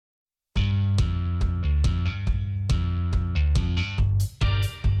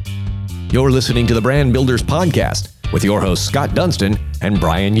You're listening to the Brand Builders Podcast with your hosts Scott Dunston and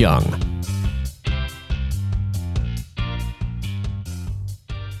Brian Young.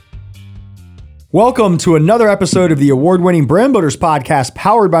 Welcome to another episode of the award-winning Brand Builders Podcast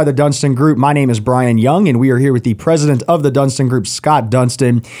powered by the Dunston Group. My name is Brian Young, and we are here with the president of the Dunston Group, Scott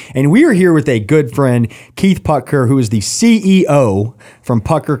Dunston. And we are here with a good friend, Keith Poettker, who is the CEO from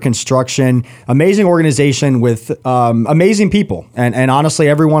Poettker Construction. Amazing organization with amazing people. And honestly,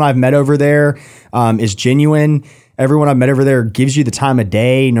 everyone I've met over there is genuine. Everyone I've met over there gives you the time of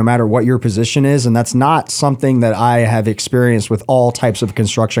day, no matter what your position is. And that's not something that I have experienced with all types of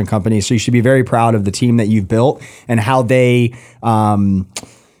construction companies. So you should be very proud of the team that you've built and how they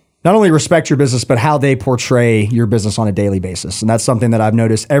not only respect your business, but how they portray your business on a daily basis. And that's something that I've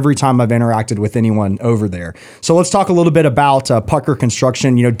noticed every time I've interacted with anyone over there. So let's talk a little bit about Poettker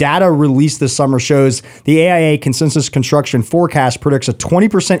Construction. You know, data released this summer shows the AIA Consensus Construction Forecast predicts a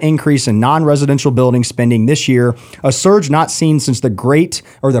 20% increase in non-residential building spending this year, a surge not seen since the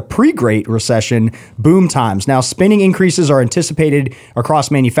pre-Great Recession boom times. Now, spending increases are anticipated across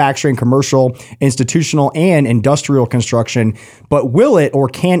manufacturing, commercial, institutional, and industrial construction, but will it or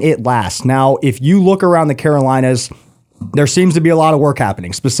can it last? Now, if you look around the Carolinas, there seems to be a lot of work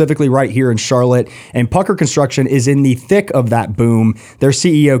happening, specifically right here in Charlotte, and Poettker Construction is in the thick of that boom. Their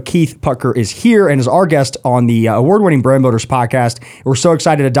CEO, Keith Poettker, is here and is our guest on the award-winning Brand Builders Podcast. We're so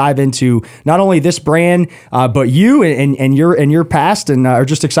excited to dive into not only this brand, but you and your past, and are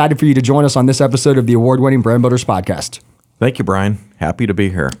just excited for you to join us on this episode of the award-winning Brand Builders Podcast. Thank you, Brian. Happy to be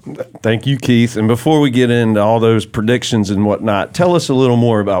here. Thank you, Keith. And before we get into all those predictions and whatnot, tell us a little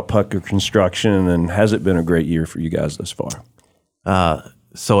more about Poettker Construction, and has it been a great year for you guys thus far?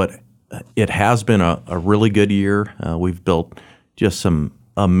 So it has been a really good year. We've built just some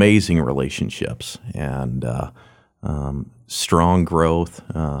amazing relationships and strong growth,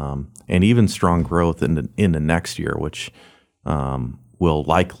 and even strong growth in the next year, which will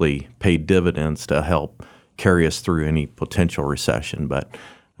likely pay dividends to help carry us through any potential recession. But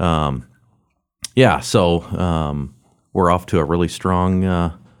we're off to a really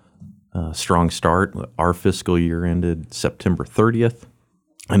strong start. Our fiscal year ended September 30th.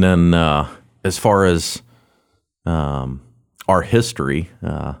 And then as far as our history,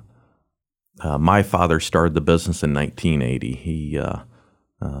 my father started the business in 1980. He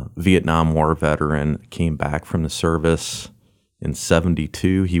Vietnam War veteran, came back from the service in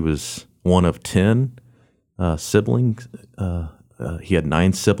 72. He was one of 10 siblings. He had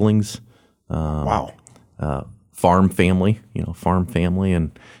 9 siblings. Wow. Farm family,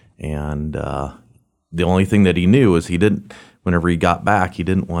 and the only thing that he knew is whenever he got back, he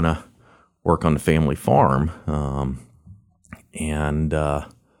didn't want to work on the family farm. But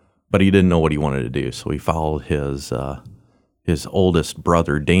he didn't know what he wanted to do. So he followed his oldest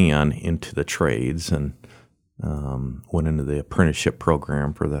brother, Dan, into the trades and went into the apprenticeship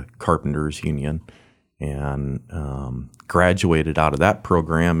program for the Carpenters Union, and graduated out of that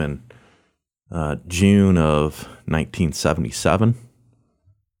program in June of 1977.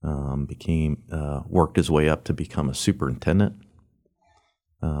 Worked his way up to become a superintendent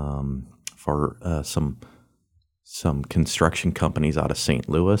for some construction companies out of St.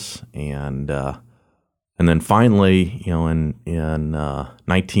 Louis, and then finally, in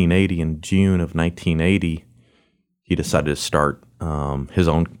 1980, in June of 1980, he decided to start his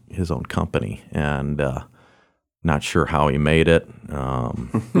own company, and not sure how he made it,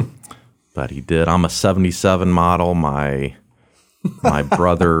 but he did. I'm a 77 model. My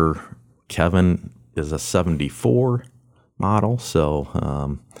brother Kevin is a 74 model. So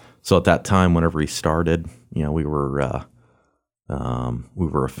at that time, whenever he started, we were a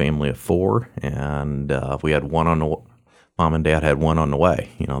family of 4, and we had mom and dad had one on the way.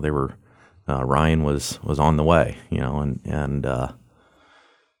 They were. Ryan was on the way, and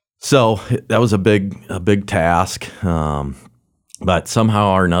so that was a big task, but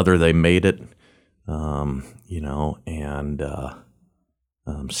somehow or another they made it, and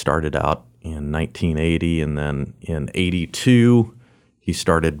started out in 1980, and then in 82 he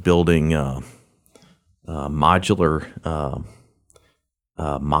started building modular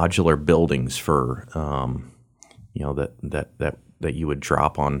buildings for that you would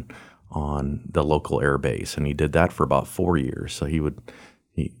drop on the local air base, and he did that for about 4 years. So he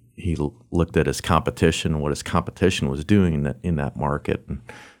looked at his competition, what his competition was doing in that market, and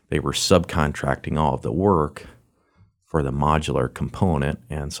they were subcontracting all of the work for the modular component,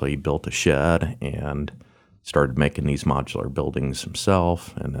 and so he built a shed and started making these modular buildings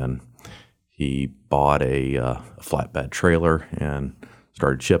himself, and then he bought a flatbed trailer and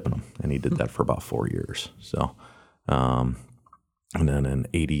started shipping them, and he did that for about 4 years. So And then in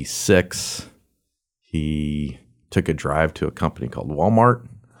 86, he took a drive to a company called Walmart.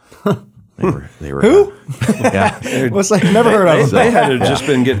 They were Who? Yeah. What's like? Never heard of them. They had just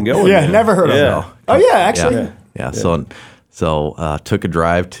been getting going. Yeah, then. never heard of them. Oh yeah, actually. Yeah. So took a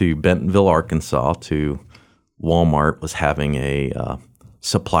drive to Bentonville, Arkansas to Walmart was having a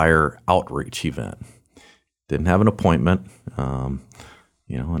supplier outreach event. Didn't have an appointment, and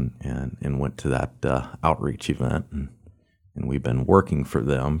went to that outreach event, and we've been working for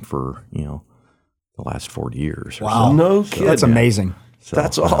them for the last 40 years. Or Wow, so. No kidding. That's amazing. So,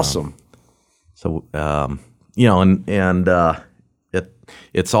 that's awesome.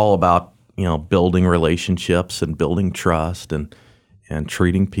 It's all about building relationships and building trust and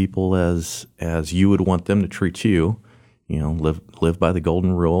treating people as you would want them to treat you. Live by the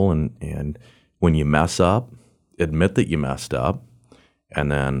golden rule, and when you mess up, admit that you messed up,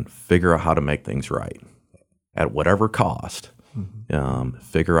 and then figure out how to make things right at whatever cost.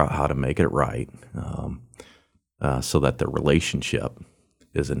 Figure out how to make it right, so that the relationship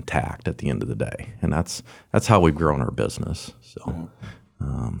is intact at the end of the day, and that's how we've grown our business. So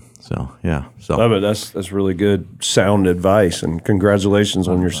Love it. That's really good, sound advice, and congratulations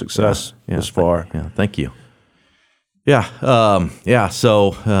on your success this far. Yeah, thank you. Yeah.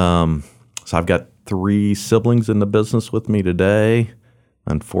 So I've got 3 siblings in the business with me today.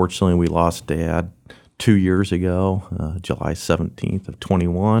 Unfortunately, we lost Dad 2 years ago, July 17th of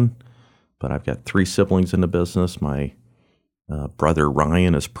 21. But I've got 3 siblings in the business. My brother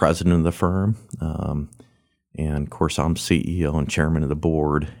Ryan is president of the firm. And of course, I'm CEO and chairman of the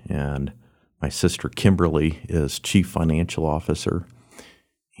board. And my sister Kimberly is chief financial officer.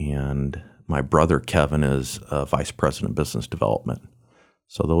 And my brother Kevin is vice president of business development.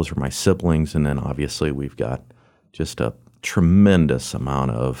 So those are my siblings. And then obviously we've got just a tremendous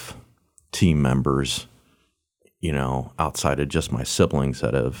amount of team members, outside of just my siblings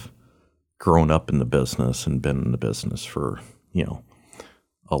that have grown up in the business and been in the business for,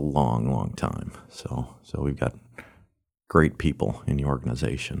 a long, long time. So we've got great people in the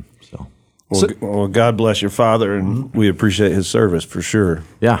organization. Well, God bless your father, and we appreciate his service for sure.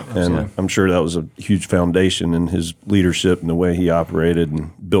 Yeah. And I'm sure that was a huge foundation in his leadership and the way he operated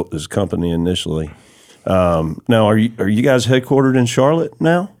and built his company initially. Now, are you guys headquartered in Charlotte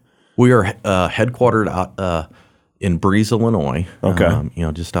now? We are headquartered out in Breeze, Illinois. Okay.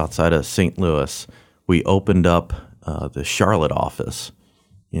 Just outside of St. Louis. We opened up the Charlotte office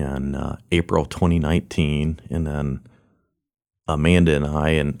in April 2019, and then Amanda and I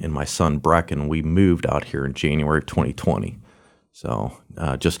and my son Brecken, we moved out here in January of 2020. So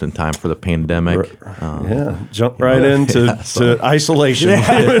just in time for the pandemic. Jump right into isolation.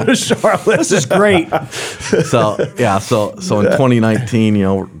 Charlotte. This is great. So in 2019,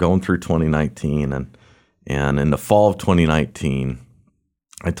 we're going through 2019, and in the fall of 2019,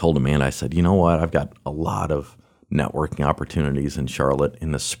 I told Amanda, I said, you know what, I've got a lot of networking opportunities in Charlotte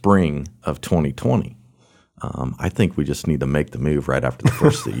in the spring of 2020. I think we just need to make the move right after the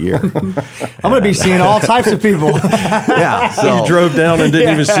first of the year. I'm going to be seeing all types of people. So you drove down and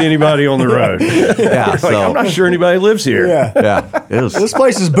didn't even see anybody on the road. Yeah, so I'm not sure anybody lives here. Yeah, it was. This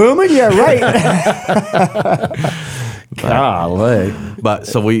place is booming. Yeah, right. Golly. But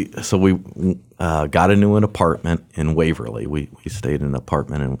so we got into an apartment in Waverly. We stayed in an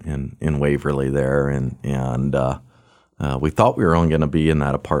apartment in Waverly there, and we thought we were only going to be in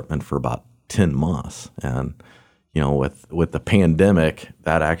that apartment for about 10 months. And with the pandemic,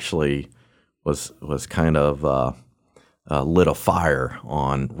 that actually was kind of lit a fire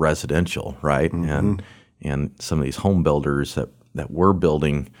on residential, right? Mm-hmm. And some of these home builders that were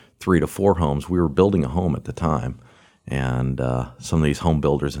building 3 to 4 homes, we were building a home at the time. And some of these home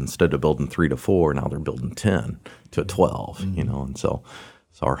builders, instead of building 3 to 4, now they're building 10 to 12, Mm-hmm. And so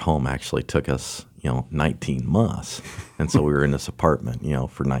our home actually took us, 19 months. And so we were in this apartment,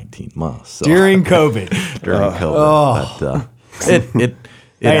 for 19 months. So, During COVID. But it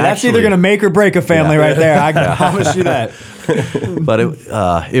that's either going to make or break a family right there. I can promise you that. But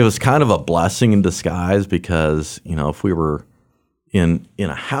it was kind of a blessing in disguise because, if we were in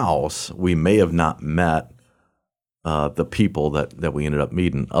a house, we may have not met the people that we ended up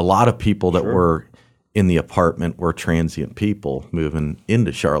meeting. A lot of people that were in the apartment were transient people moving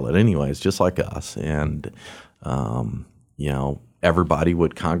into Charlotte anyways, just like us. And, everybody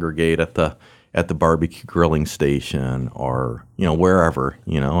would congregate at the barbecue grilling station or, wherever,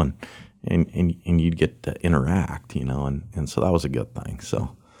 and you'd get to interact, and so that was a good thing.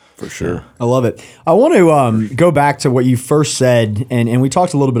 So for sure. Yeah. I love it. I want to go back to what you first said, and we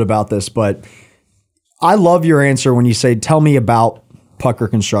talked a little bit about this, but I love your answer when you say, tell me about Poettker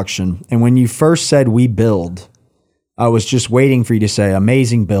Construction. And when you first said we build, I was just waiting for you to say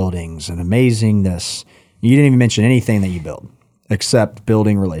amazing buildings and amazing this. You didn't even mention anything that you build except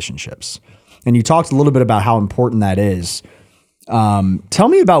building relationships. And you talked a little bit about how important that is. Tell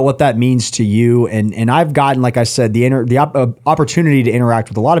me about what that means to you. And I've gotten, like I said, the opportunity to interact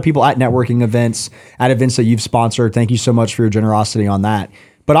with a lot of people at networking events, at events that you've sponsored. Thank you so much for your generosity on that.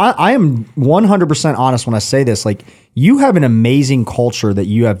 But I am 100% honest when I say this. Like, you have an amazing culture that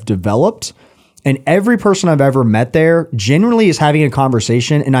you have developed. And every person I've ever met there generally is having a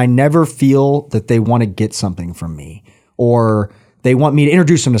conversation, and I never feel that they want to get something from me or they want me to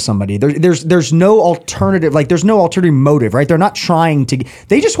introduce them to somebody. There's no alternative, like there's no alternative motive, right? They're not trying to,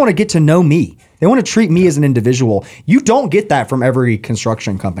 they just want to get to know me. They want to treat me as an individual. You don't get that from every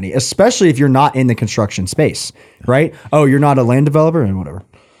construction company, especially if you're not in the construction space, right? Oh, you're not a land developer and whatever.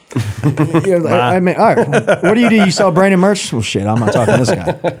 I mean, all right. What do? You sell branded merch? Well, shit, I'm not talking to this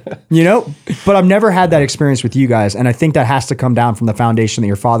guy. But I've never had that experience with you guys, and I think that has to come down from the foundation that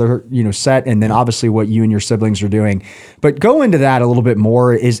your father, set, and then obviously what you and your siblings are doing. But go into that a little bit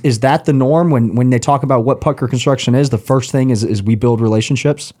more. Is that the norm when they talk about what Poettker Construction is? The first thing is we build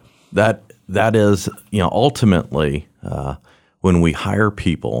relationships. That is, ultimately when we hire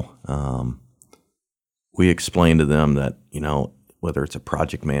people, we explain to them that whether it's a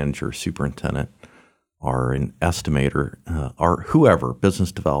project manager, superintendent, or an estimator, or whoever,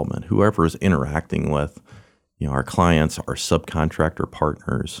 business development, whoever is interacting with, our clients, our subcontractor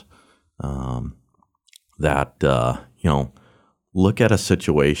partners, that, look at a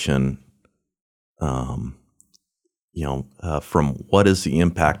situation, from what is the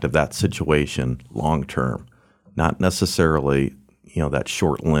impact of that situation long term, not necessarily, that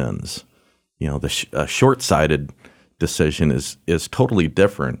short lens. A short-sighted decision is totally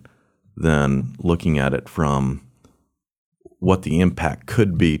different than looking at it from what the impact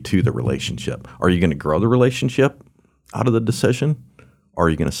could be to the relationship. Are you going to grow the relationship out of the decision, or are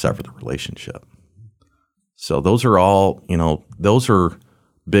you going to sever the relationship? So those are all, those are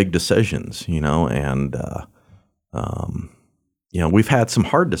big decisions, and we've had some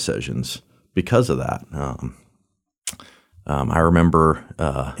hard decisions because of that. I remember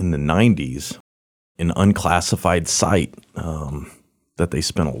in the 90s, an unclassified site that they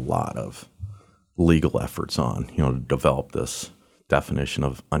spent a lot of legal efforts on, to develop this definition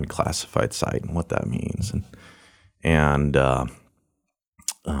of unclassified site and what that means. And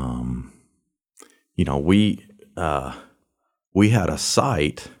we had a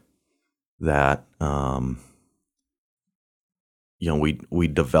site that, we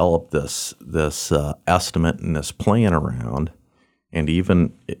developed this estimate and this plan around, and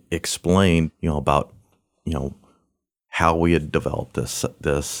even explained, about, how we had developed this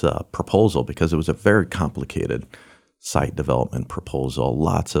proposal, because it was a very complicated site development proposal.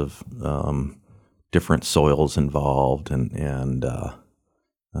 Lots of different soils involved, and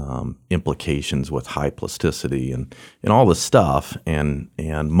implications with high plasticity and all this stuff. And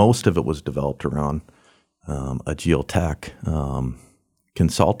most of it was developed around a geotech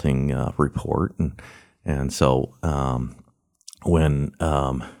consulting report, and so.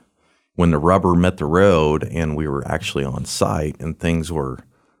 When the rubber met the road and we were actually on site and things were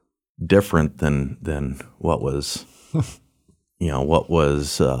different than what was,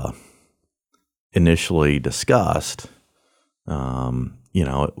 initially discussed,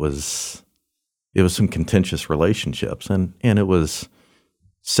 it was some contentious relationships, and it was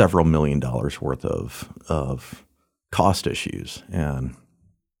several $1 million worth of cost issues. And,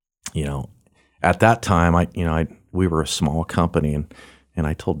 at that time, we were a small company, and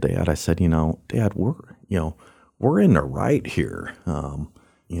I told Dad, I said, Dad, we're in the right here.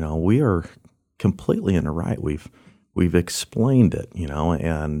 We are completely in the right. We've explained it,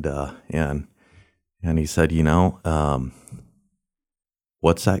 and he said,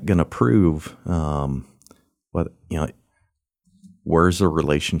 what's that going to prove? Where's the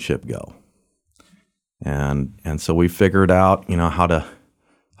relationship go? And so we figured out,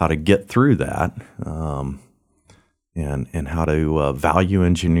 how to get through that, and how to value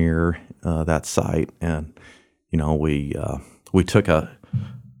engineer that site. And we took a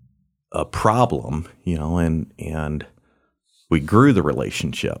problem, and we grew the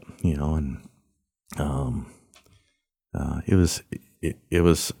relationship, and it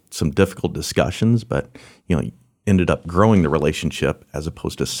was some difficult discussions, but ended up growing the relationship as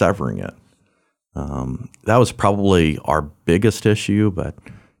opposed to severing it. That was probably our biggest issue, but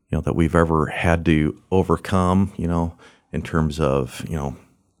that we've ever had to overcome, in terms of,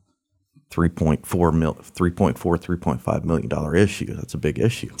 $3.5 million issue. That's a big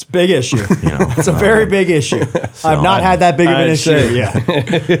issue. It's a big issue. It's a very big issue. I've not had that big of an issue. Yeah,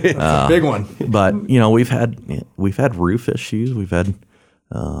 it's a big one. But we've had roof issues. We've had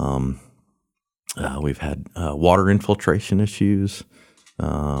water infiltration issues,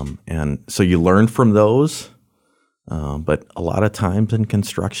 and so you learn from those. But a lot of times in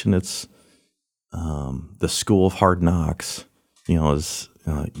construction, it's the school of hard knocks. Is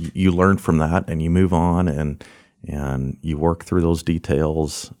you learn from that and you move on and you work through those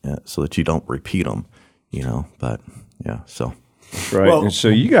details so that you don't repeat them. But yeah, so. Right. Well, and so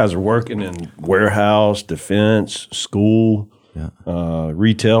you guys are working in warehouse, defense, school,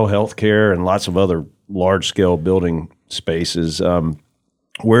 retail, healthcare, and lots of other large-scale building spaces.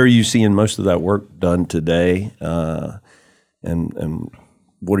 Where are you seeing most of that work done today? And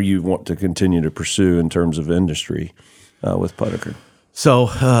what do you want to continue to pursue in terms of industry with Poettker? So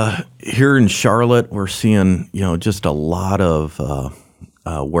here in Charlotte, we're seeing just a lot of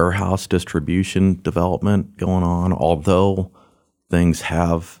warehouse distribution development going on, although things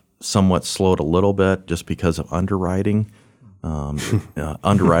have somewhat slowed a little bit just because of underwriting.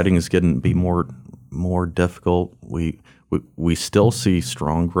 Underwriting is getting to be more difficult. We still see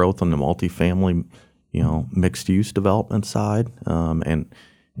strong growth on the multifamily, mixed use development side,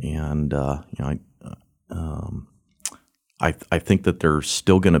 I think that there's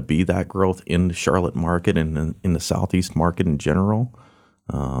still going to be that growth in the Charlotte market and in the Southeast market in general.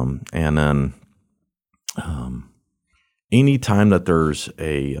 And then any time that there's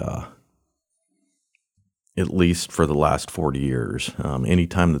at least for the last 40 years, any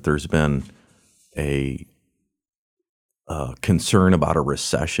time that there's been a concern about a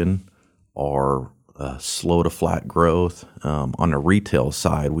recession or slow to flat growth, on the retail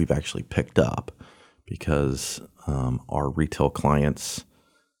side, we've actually picked up because our retail clients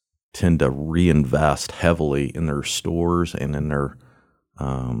tend to reinvest heavily in their stores and in their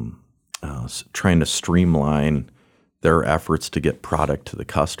trying to streamline their efforts to get product to the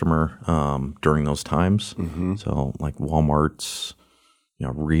customer during those times. Mm-hmm. So, like Walmart's,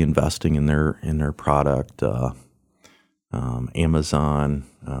 reinvesting in their product. Amazon,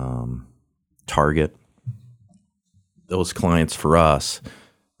 Target. Those clients for us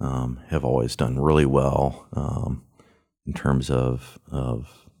have always done really well in terms of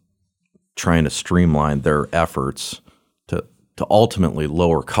trying to streamline their efforts to ultimately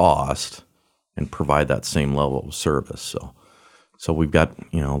lower cost and provide that same level of service. So we've got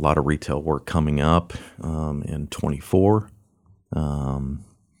a lot of retail work coming up in 24, and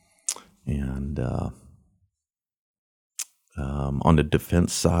on the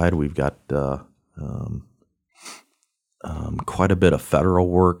defense side, we've got quite a bit of federal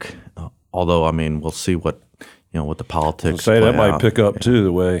work. Although, we'll see what the politics. Say that might pick up too,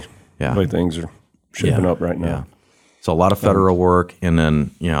 the way things are shaping up right now. Yeah. So a lot of federal work, and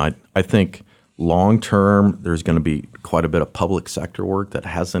then I think long term there's going to be quite a bit of public sector work that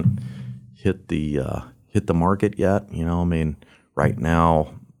hasn't hit the market yet. Right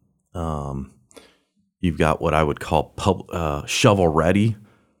now, you've got what I would call shovel ready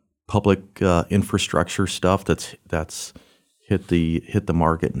public infrastructure stuff that's hit the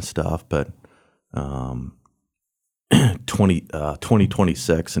market and stuff, but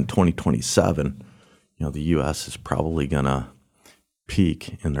 2026 and 2027, the U.S. is probably gonna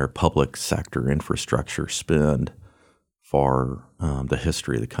peak in their public sector infrastructure spend for the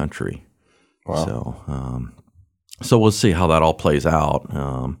history of the country. Wow. So we'll see how that all plays out.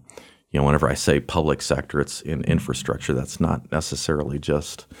 Whenever I say public sector, it's in infrastructure. That's not necessarily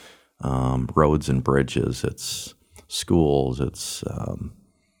just roads and bridges. It's schools. It's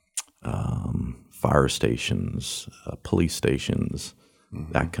fire stations, police stations,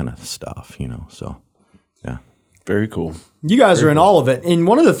 that kind of stuff. So yeah. Very cool. You guys are in all of it. And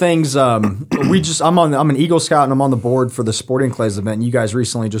one of the things I'm an Eagle Scout and I'm on the board for the Sporting Clays event. And you guys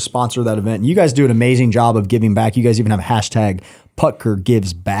recently just sponsored that event. And you guys do an amazing job of giving back. You guys even have a hashtag Poettker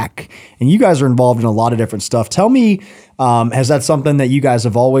Gives Back. And you guys are involved in a lot of different stuff. Tell me, has that something that you guys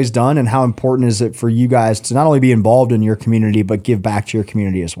have always done? And how important is it for you guys to not only be involved in your community, but give back to your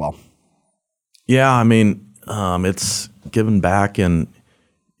community as well? Yeah, it's giving back and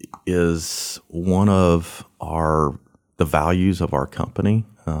is one of the values of our company,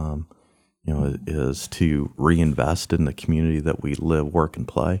 is to reinvest in the community that we live, work, and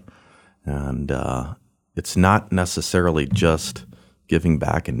play. And it's not necessarily just giving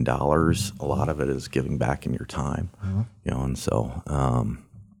back in dollars. A lot of it is giving back in your time, and so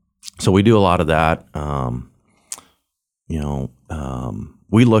we do a lot of that.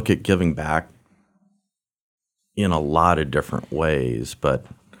 We look at giving back in a lot of different ways, but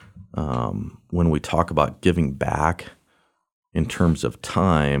when we talk about giving back in terms of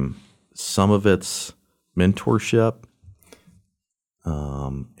time, some of it's mentorship,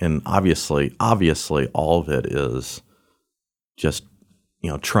 and obviously, all of it is just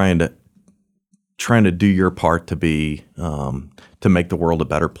trying to do your part to be to make the world a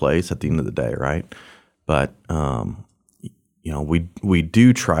better place at the end of the day, right? But we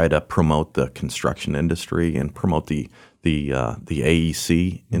do try to promote the construction industry and promote the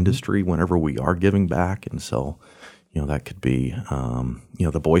AEC industry whenever we are giving back, and so that could be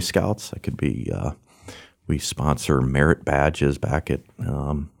the Boy Scouts. That could be we sponsor merit badges back at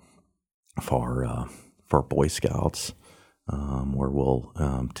for Boy Scouts, where we'll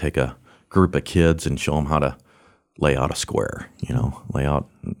take a group of kids and show them how to lay out a square, lay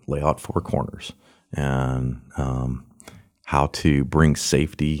out four corners, and how to bring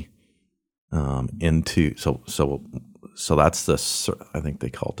safety into so that's I think they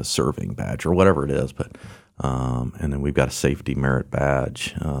call it the serving badge or whatever it is, but and then we've got a safety merit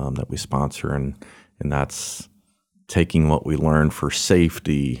badge that we sponsor, and that's taking what we learned for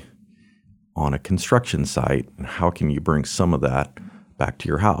safety on a construction site and how can you bring some of that back to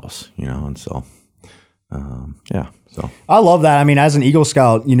your house, and so so I love that. I mean, as an Eagle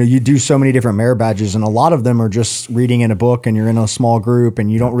Scout, you do so many different merit badges, and a lot of them are just reading in a book and you're in a small group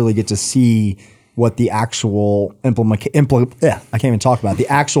and you don't really get to see what the actual I can't even talk about the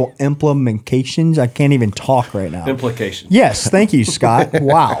actual implementations. I can't even talk right now. Implications. Yes. Thank you, Scott.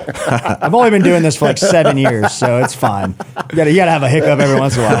 Wow. I've only been doing this for like 7 years, so it's fine. You gotta have a hiccup every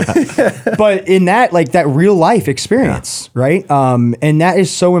once in a while. But in that, like that real life experience, right? And that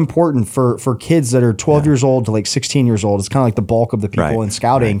is so important for kids that are 12 years old to like 16 years old. It's kind of like the bulk of the people in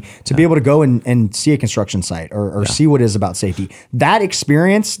scouting to be able to go and see a construction site or see what it is about safety. That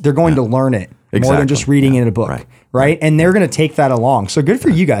experience, they're going to learn it. More than just reading it in a book, right? And they're going to take that along. So good for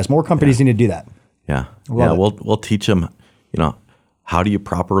you guys. More companies need to do that. Yeah, we'll teach them. How do you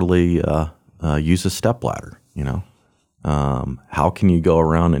properly use a step ladder? How can you go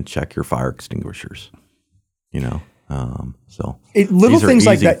around and check your fire extinguishers? So little things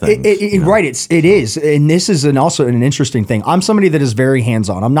like that. Things, right. It is. And this is also an interesting thing. I'm somebody that is very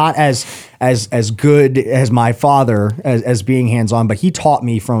hands-on. I'm not as good as my father as being hands-on, but he taught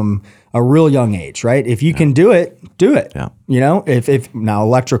me from a real young age, right? If you can do it, do it. Yeah. If now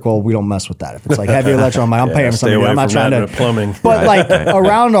electrical, we don't mess with that. If it's like heavy electrical, I'm paying somebody. I'm not trying to plumbing. But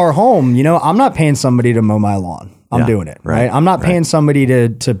around our home, I'm not paying somebody to mow my lawn. I'm doing it, right? I'm not paying somebody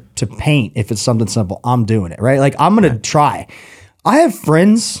to paint if it's something simple. I'm doing it, right? Like I'm going to try. I have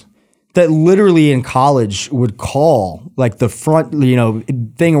friends that literally in college would call like the front,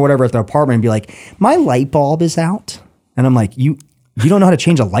 thing or whatever at the apartment and be like, my light bulb is out. And I'm like, you don't know how to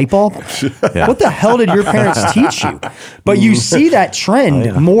change a light bulb? What the hell did your parents teach you? But you see that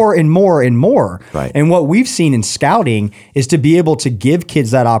trend more and more and more. Right. And what we've seen in scouting is to be able to give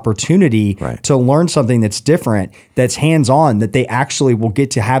kids that opportunity to learn something that's different, that's hands-on, that they actually will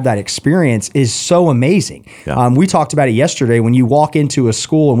get to have that experience is so amazing. Yeah. We talked about it yesterday when you walk into a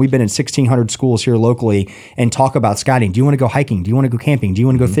school, and we've been in 1,600 schools here locally, and talk about scouting. Do you want to go hiking? Do you want to go camping? Do you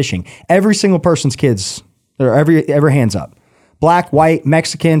want to go fishing? Every single person's kids, or every hands up. Black, white,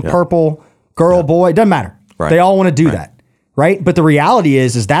 Mexican, purple, girl, boy, it doesn't matter. Right. They all want to do that, right? But the reality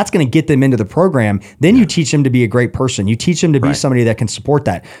is that's going to get them into the program. Then you teach them to be a great person. You teach them to be somebody that can support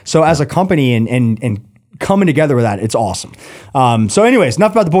that. So as a company and coming together with that, it's awesome. So anyways,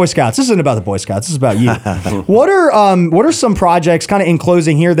 enough about the Boy Scouts. This isn't about the Boy Scouts. This is about you. What are some projects kind of in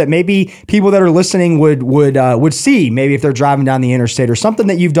closing here that maybe people that are listening would see, maybe if they're driving down the interstate, or something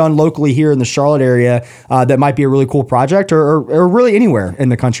that you've done locally here in the Charlotte area that might be a really cool project, or really anywhere in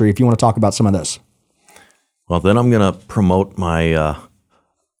the country if you want to talk about some of this? Well, then I'm going to promote my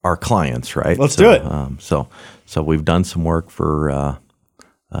our clients, right? Let's do it. So we've done some work for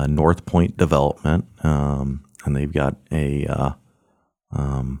North Point Development, and they've got an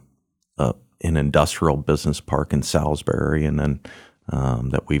industrial business park in Salisbury, and then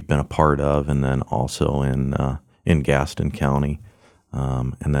that we've been a part of, and then also in Gaston County,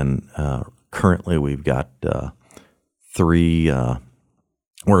 and then currently we've got three.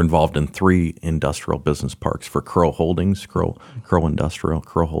 We're involved in 3 industrial business parks for Crow Holdings, Crow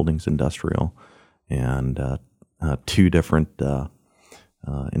Holdings Industrial, and 2 different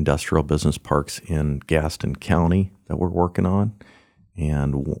industrial business parks in Gaston County that we're working on,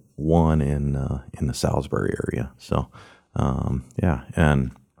 and one in the Salisbury area. So,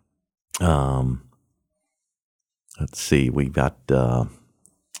 and let's see, we've got a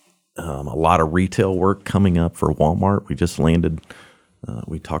lot of retail work coming up for Walmart. We just landed.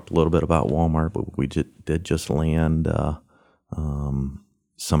 We talked a little bit about Walmart, but we did just land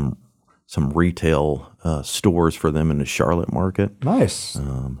some retail stores for them in the Charlotte market. Nice.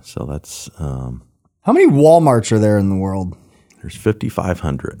 So that's How many Walmarts are there in the world? there's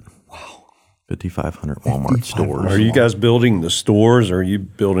 5,500. Wow, 5,500 Walmart stores. Are you guys building the stores? Or are you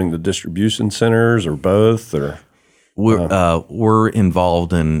building the distribution centers, or both? Or We're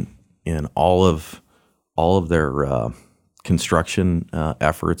involved in all of their construction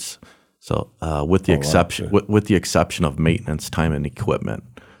efforts. So with the exception of maintenance time and equipment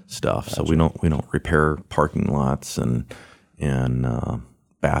stuff. Gotcha. So we don't repair parking lots and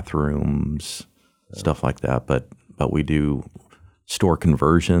bathrooms, stuff like that. But we do store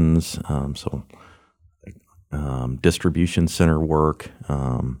conversions. So distribution center work.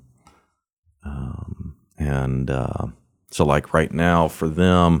 So like right now for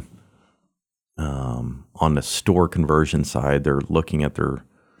them, on the store conversion side, they're looking at their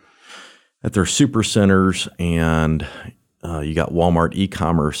super centers, and you got Walmart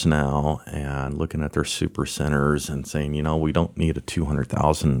e-commerce now, and looking at their super centers and saying, we don't need a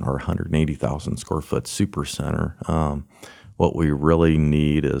 200,000 or 180,000 square foot super center. What we really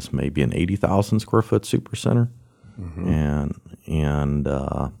need is maybe an 80,000 square foot super center, and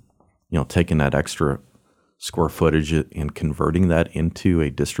taking that extra square footage and converting that into a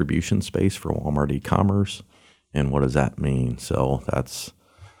distribution space for Walmart e-commerce. And what does that mean? So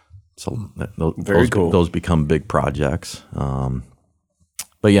very cool. Those become big projects.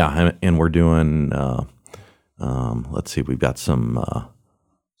 But yeah, and we're doing, let's see, we've got some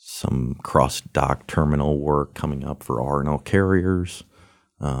cross dock terminal work coming up for R&L carriers.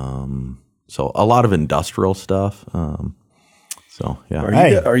 So a lot of industrial stuff. So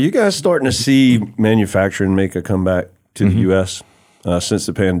yeah. Are you guys starting to see manufacturing make a comeback to the U.S. Since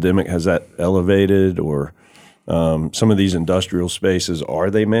the pandemic? Has that elevated, or some of these industrial spaces,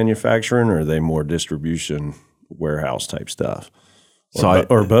 are they manufacturing, or are they more distribution warehouse type stuff?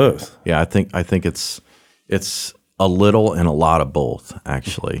 Or both? Yeah, I think it's a little and a lot of both,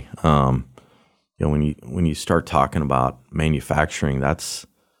 actually. When you start talking about manufacturing, that's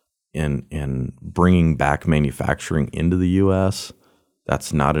in bringing back manufacturing into the U.S.,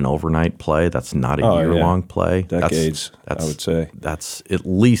 that's not an overnight play. That's not a year-long play. Decades, I would say. That's at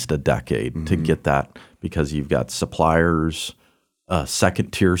least a decade to get that, because you've got suppliers,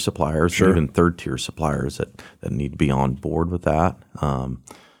 second-tier suppliers, sure, even third-tier suppliers that need to be on board with that.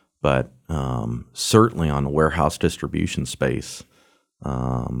 But certainly on the warehouse distribution space,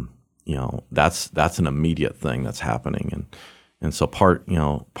 that's an immediate thing that's happening. And so part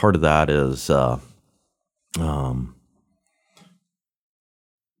of that is,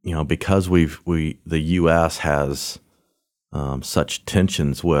 because the U.S. has such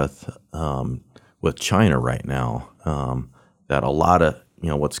tensions with China right now, that a lot of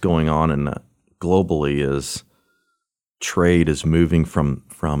what's going on globally is trade is moving from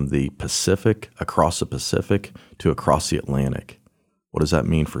the Pacific, across the Pacific, to across the Atlantic. What does that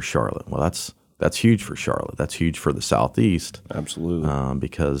mean for Charlotte? Well, that's huge for Charlotte. That's huge for the Southeast. Absolutely.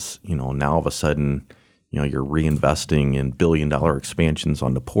 Because, now all of a sudden, you're reinvesting in billion-dollar expansions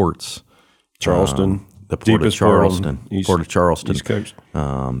on the ports. Charleston. The Port of Charleston. Port of Charleston. East Coast.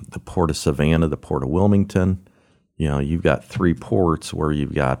 The Port of Savannah, the Port of Wilmington. You've got 3 ports where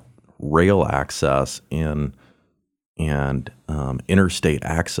you've got rail access and interstate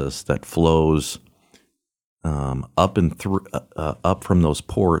access that flows up from those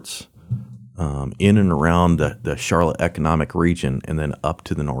ports, in and around the Charlotte economic region, and then up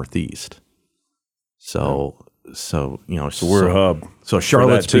to the Northeast. So we're a hub. So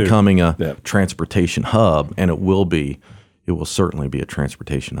Charlotte's becoming a transportation hub, and it will certainly be a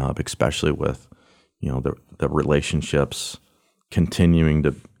transportation hub, especially with the relationships continuing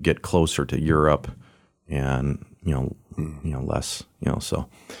to get closer to Europe, and less so.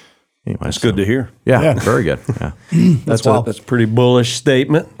 Anyway, that's good to hear. Yeah, very good. Yeah, that's a pretty bullish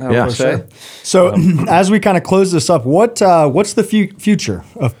statement. I would say. So, as we kind of close this up, what's the future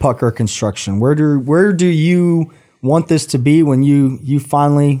of Poettker Construction? Where do you want this to be when you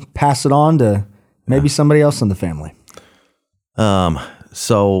finally pass it on to maybe somebody else in the family?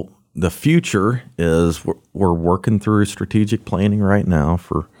 So the future is we're working through strategic planning right now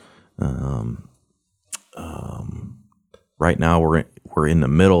for. Right now, we're in the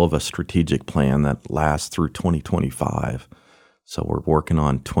middle of a strategic plan that lasts through 2025. So we're working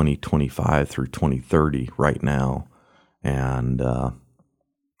on 2025 through 2030 right now, and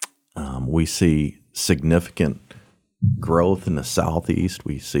we see significant growth in the Southeast.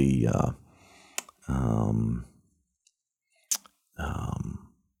 We see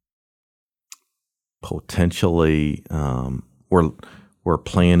potentially we're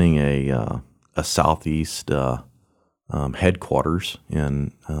planning a Southeast headquarters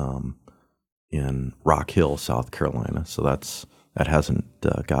in Rock Hill, South Carolina. So that hasn't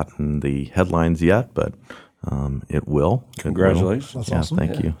gotten the headlines yet, but it will. Congratulations! That's awesome.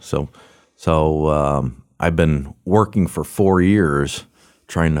 Thank you. So I've been working for 4 years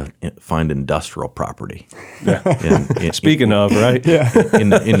trying to find industrial property. Yeah. Speaking of, right? in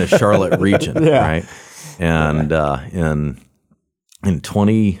the Charlotte region, right? And in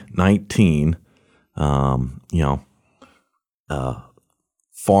 2019, farm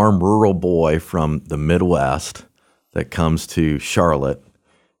rural boy from the Midwest that comes to Charlotte,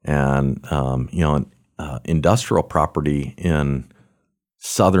 and industrial property in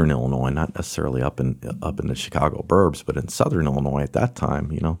Southern Illinois, not necessarily up in the Chicago burbs, but in Southern Illinois at that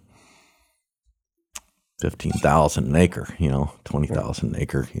time, 15,000 an acre, 20,000 an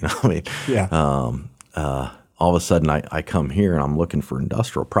acre, all of a sudden I come here and I'm looking for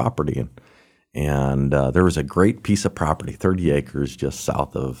industrial property, and there was a great piece of property, 30 acres just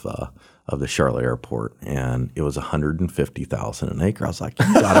south of the Charlotte airport, and it was $150,000 an acre. I was like,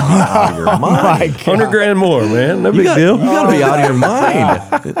 you gotta be out of your mind. $100,000 more, man. No big deal. You gotta be out of your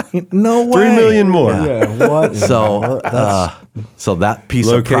mind. No way. $3 million more. Yeah, what? So that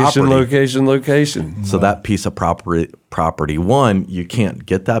piece of property. Location. So that piece of property, one, you can't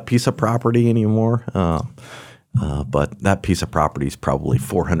get that piece of property anymore. But that piece of property is probably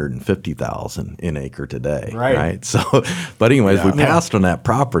 $450,000 an acre today, right? So, but anyways, we passed on that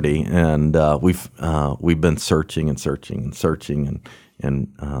property, and we've been searching and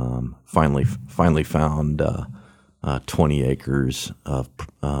finally found 20 acres of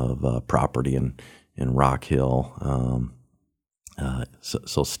property in Rock Hill.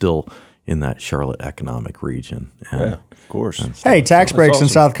 So still in that Charlotte economic region. And, of course. Hey, tax breaks in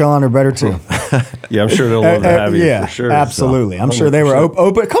South Carolina are better too. Yeah, I'm sure they'll love to have you for sure. Absolutely. So, I'm sure they were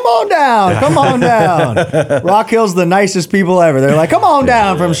open. Come on down. Rock Hill's the nicest people ever. They're like, come on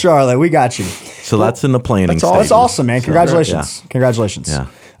down from Charlotte. We got you. So that's in the planning stage. That's awesome, man. Congratulations. Congratulations. Yeah.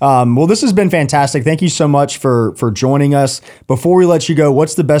 Well, this has been fantastic. Thank you so much for joining us. Before we let you go,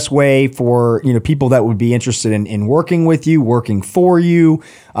 what's the best way for people that would be interested in working with you, working for you,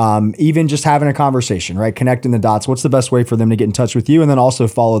 even just having a conversation, right? Connecting the dots. What's the best way for them to get in touch with you, and then also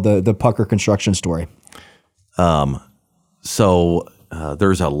follow the Poettker construction story? So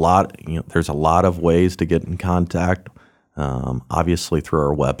there's a lot of ways to get in contact. Obviously through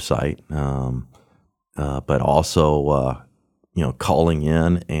our website, but also calling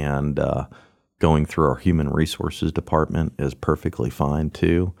in and going through our human resources department is perfectly fine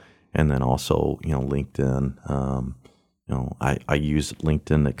too. And then also, LinkedIn. I use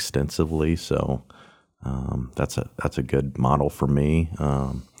LinkedIn extensively, so that's a good model for me.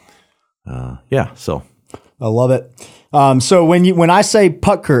 So I love it. So when I say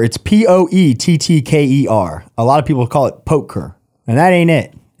Poettker, it's Poettker. A lot of people call it Poettker, and that ain't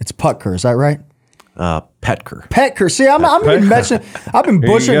it. It's Poettker. Is that right? Poettker. See, I've been mentioning. I've been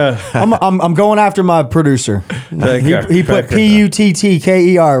butchering. I'm going after my producer. He put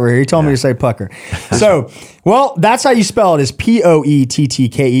Puttker over here. He told me to say Poettker. So, well, that's how you spell it. Is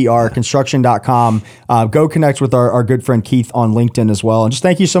Poettker. Construction.com. Go connect with our good friend Keith on LinkedIn as well. And just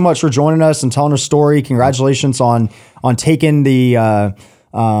thank you so much for joining us and telling our story. Congratulations on taking the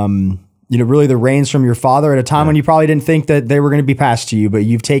really the reins from your father at a time when you probably didn't think that they were going to be passed to you, but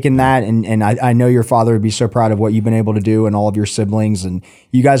you've taken that, and I know your father would be so proud of what you've been able to do and all of your siblings, and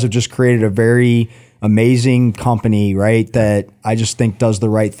you guys have just created a very amazing company, right, that I just think does the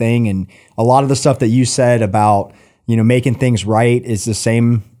right thing. And a lot of the stuff that you said about, making things right is the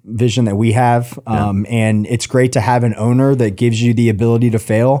same vision that we have. And it's great to have an owner that gives you the ability to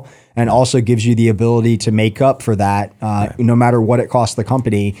fail and also gives you the ability to make up for that, no matter what it costs the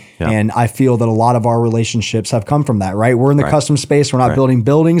company. And I feel that a lot of our relationships have come from that, right? We're in the custom space. We're not building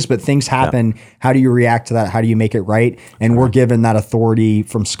buildings, but things happen. How do you react to that? How do you make it right? And we're given that authority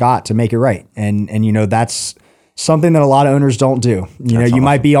from Scott to make it right. And that's something that a lot of owners don't do. You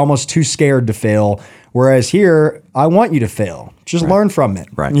might be almost too scared to fail. Whereas here, I want you to fail. Just learn from it.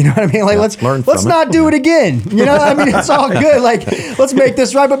 Right. You know what I mean? Like let's not do it again. It's all good. Like let's make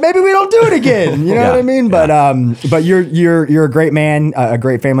this right, but maybe we don't do it again. You know what I mean? But you're a great man, a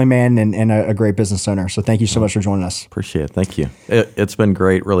great family man, and a great business owner. So thank you so much for joining us. Appreciate it. Thank you. It's been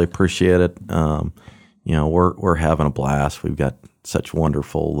great. Really appreciate it. We're having a blast. We've got such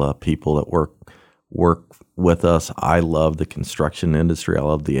wonderful people that work with us. I love the construction industry. I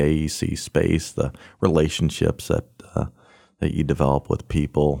love the AEC space, the relationships that you develop with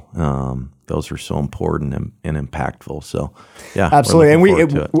people, those are so important and impactful. So, yeah, absolutely.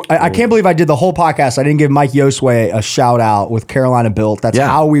 And I can't believe I did the whole podcast. I didn't give Mike Yosway a shout out with Carolina Built. That's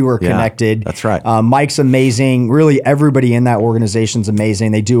how we were connected. That's right. Mike's amazing. Really, everybody in that organization's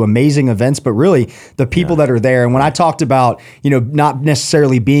amazing. They do amazing events, but really the people that are there. And when I talked about, not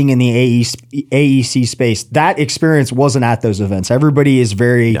necessarily being in the AEC space, that experience wasn't at those events. Everybody is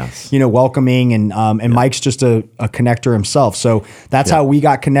very, welcoming, and Mike's just a connector himself. So that's how we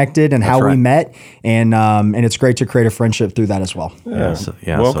got connected and how we met. And it's great to create a friendship through that as well.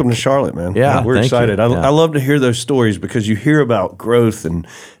 Welcome to Charlotte, man. Yeah, we're excited. I love to hear those stories because you hear about growth and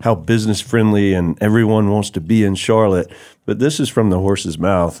how business friendly and everyone wants to be in Charlotte. But this is from the horse's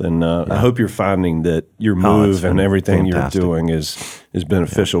mouth, and I hope you're finding that your move and everything you're doing is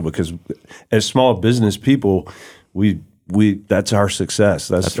beneficial because as small business people, we that's our success.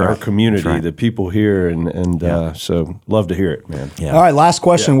 That's our community, the people here, and so love to hear it, man. Yeah. All right, last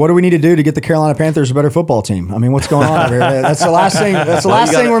question. What do we need to do to get the Carolina Panthers a better football team? I mean, what's going on over here? That's the last thing. That's the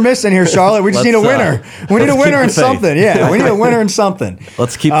last thing we're missing here, Charlotte. We just need a winner. We need a winner in something. Yeah, we need a winner in something.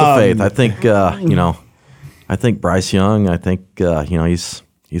 Let's keep the faith. I think I think Bryce Young. I think he's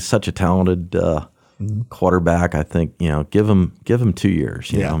such a talented quarterback. I think give him 2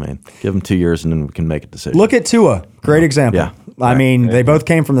 years. You know, man, give him 2 years, and then we can make a decision. Look at Tua. Great example. Yeah. I mean, they both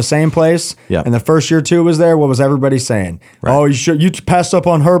came from the same place. Yeah. And the first year Tua was there, what was everybody saying? Right. Oh, you passed up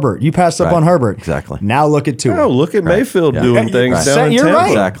on Herbert. You passed up on Herbert. Exactly. Now look at Tua. Oh, look at Mayfield doing things down in You're Tampa.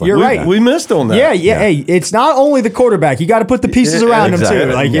 right. Exactly. You're right. We missed on that. Yeah. Hey, it's not only the quarterback. You got to put the pieces around him too.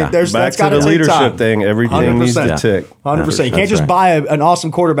 Like Back that's to got the to leadership time. thing. Everything needs to tick. 100%. You can't just buy an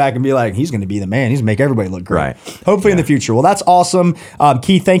awesome quarterback and be like, he's going to be the man. He's going to make everybody look great. Right. Hopefully in the future. Well, that's awesome.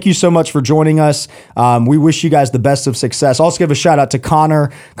 Keith, thank you so much for joining us. We wish you guys the best of success. Also give a shout out to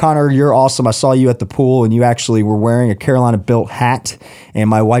Connor. Connor, you're awesome. I saw you at the pool and you actually were wearing a Carolina Built hat. And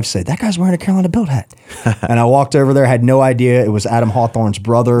my wife said, that guy's wearing a Carolina Built hat. And I walked over there, had no idea it was Adam Hawthorne's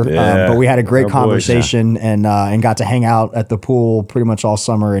brother. But we had a great conversation and got to hang out at the pool pretty much all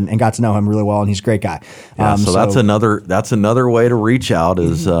summer and got to know him really well. And he's a great guy. So that's another way to reach out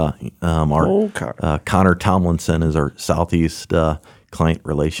is our Connor Tomlinson is our Southeast client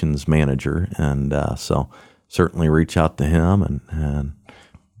relations manager. And so certainly reach out to him and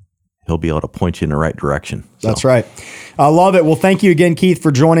he'll be able to point you in the right direction. So. That's right. I love it. Well, thank you again, Keith, for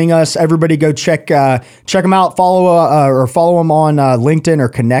joining us. Everybody go check him out, follow him on LinkedIn or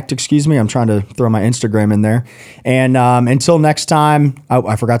connect, excuse me. I'm trying to throw my Instagram in there. And until next time,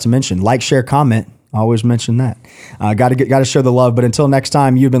 I forgot to mention, like, share, comment. I always mention that. Got to show the love. But until next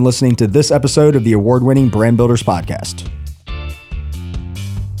time, you've been listening to this episode of the award-winning Brand Builders Podcast.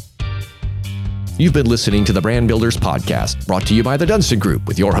 You've been listening to the Brand Builders Podcast, brought to you by the Dunston Group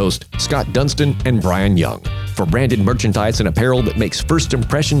with your host, Scott Dunston and Brian Young. For branded merchandise and apparel that makes first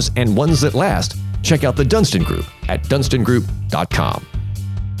impressions and ones that last, check out the Dunston Group at dunstongroup.com.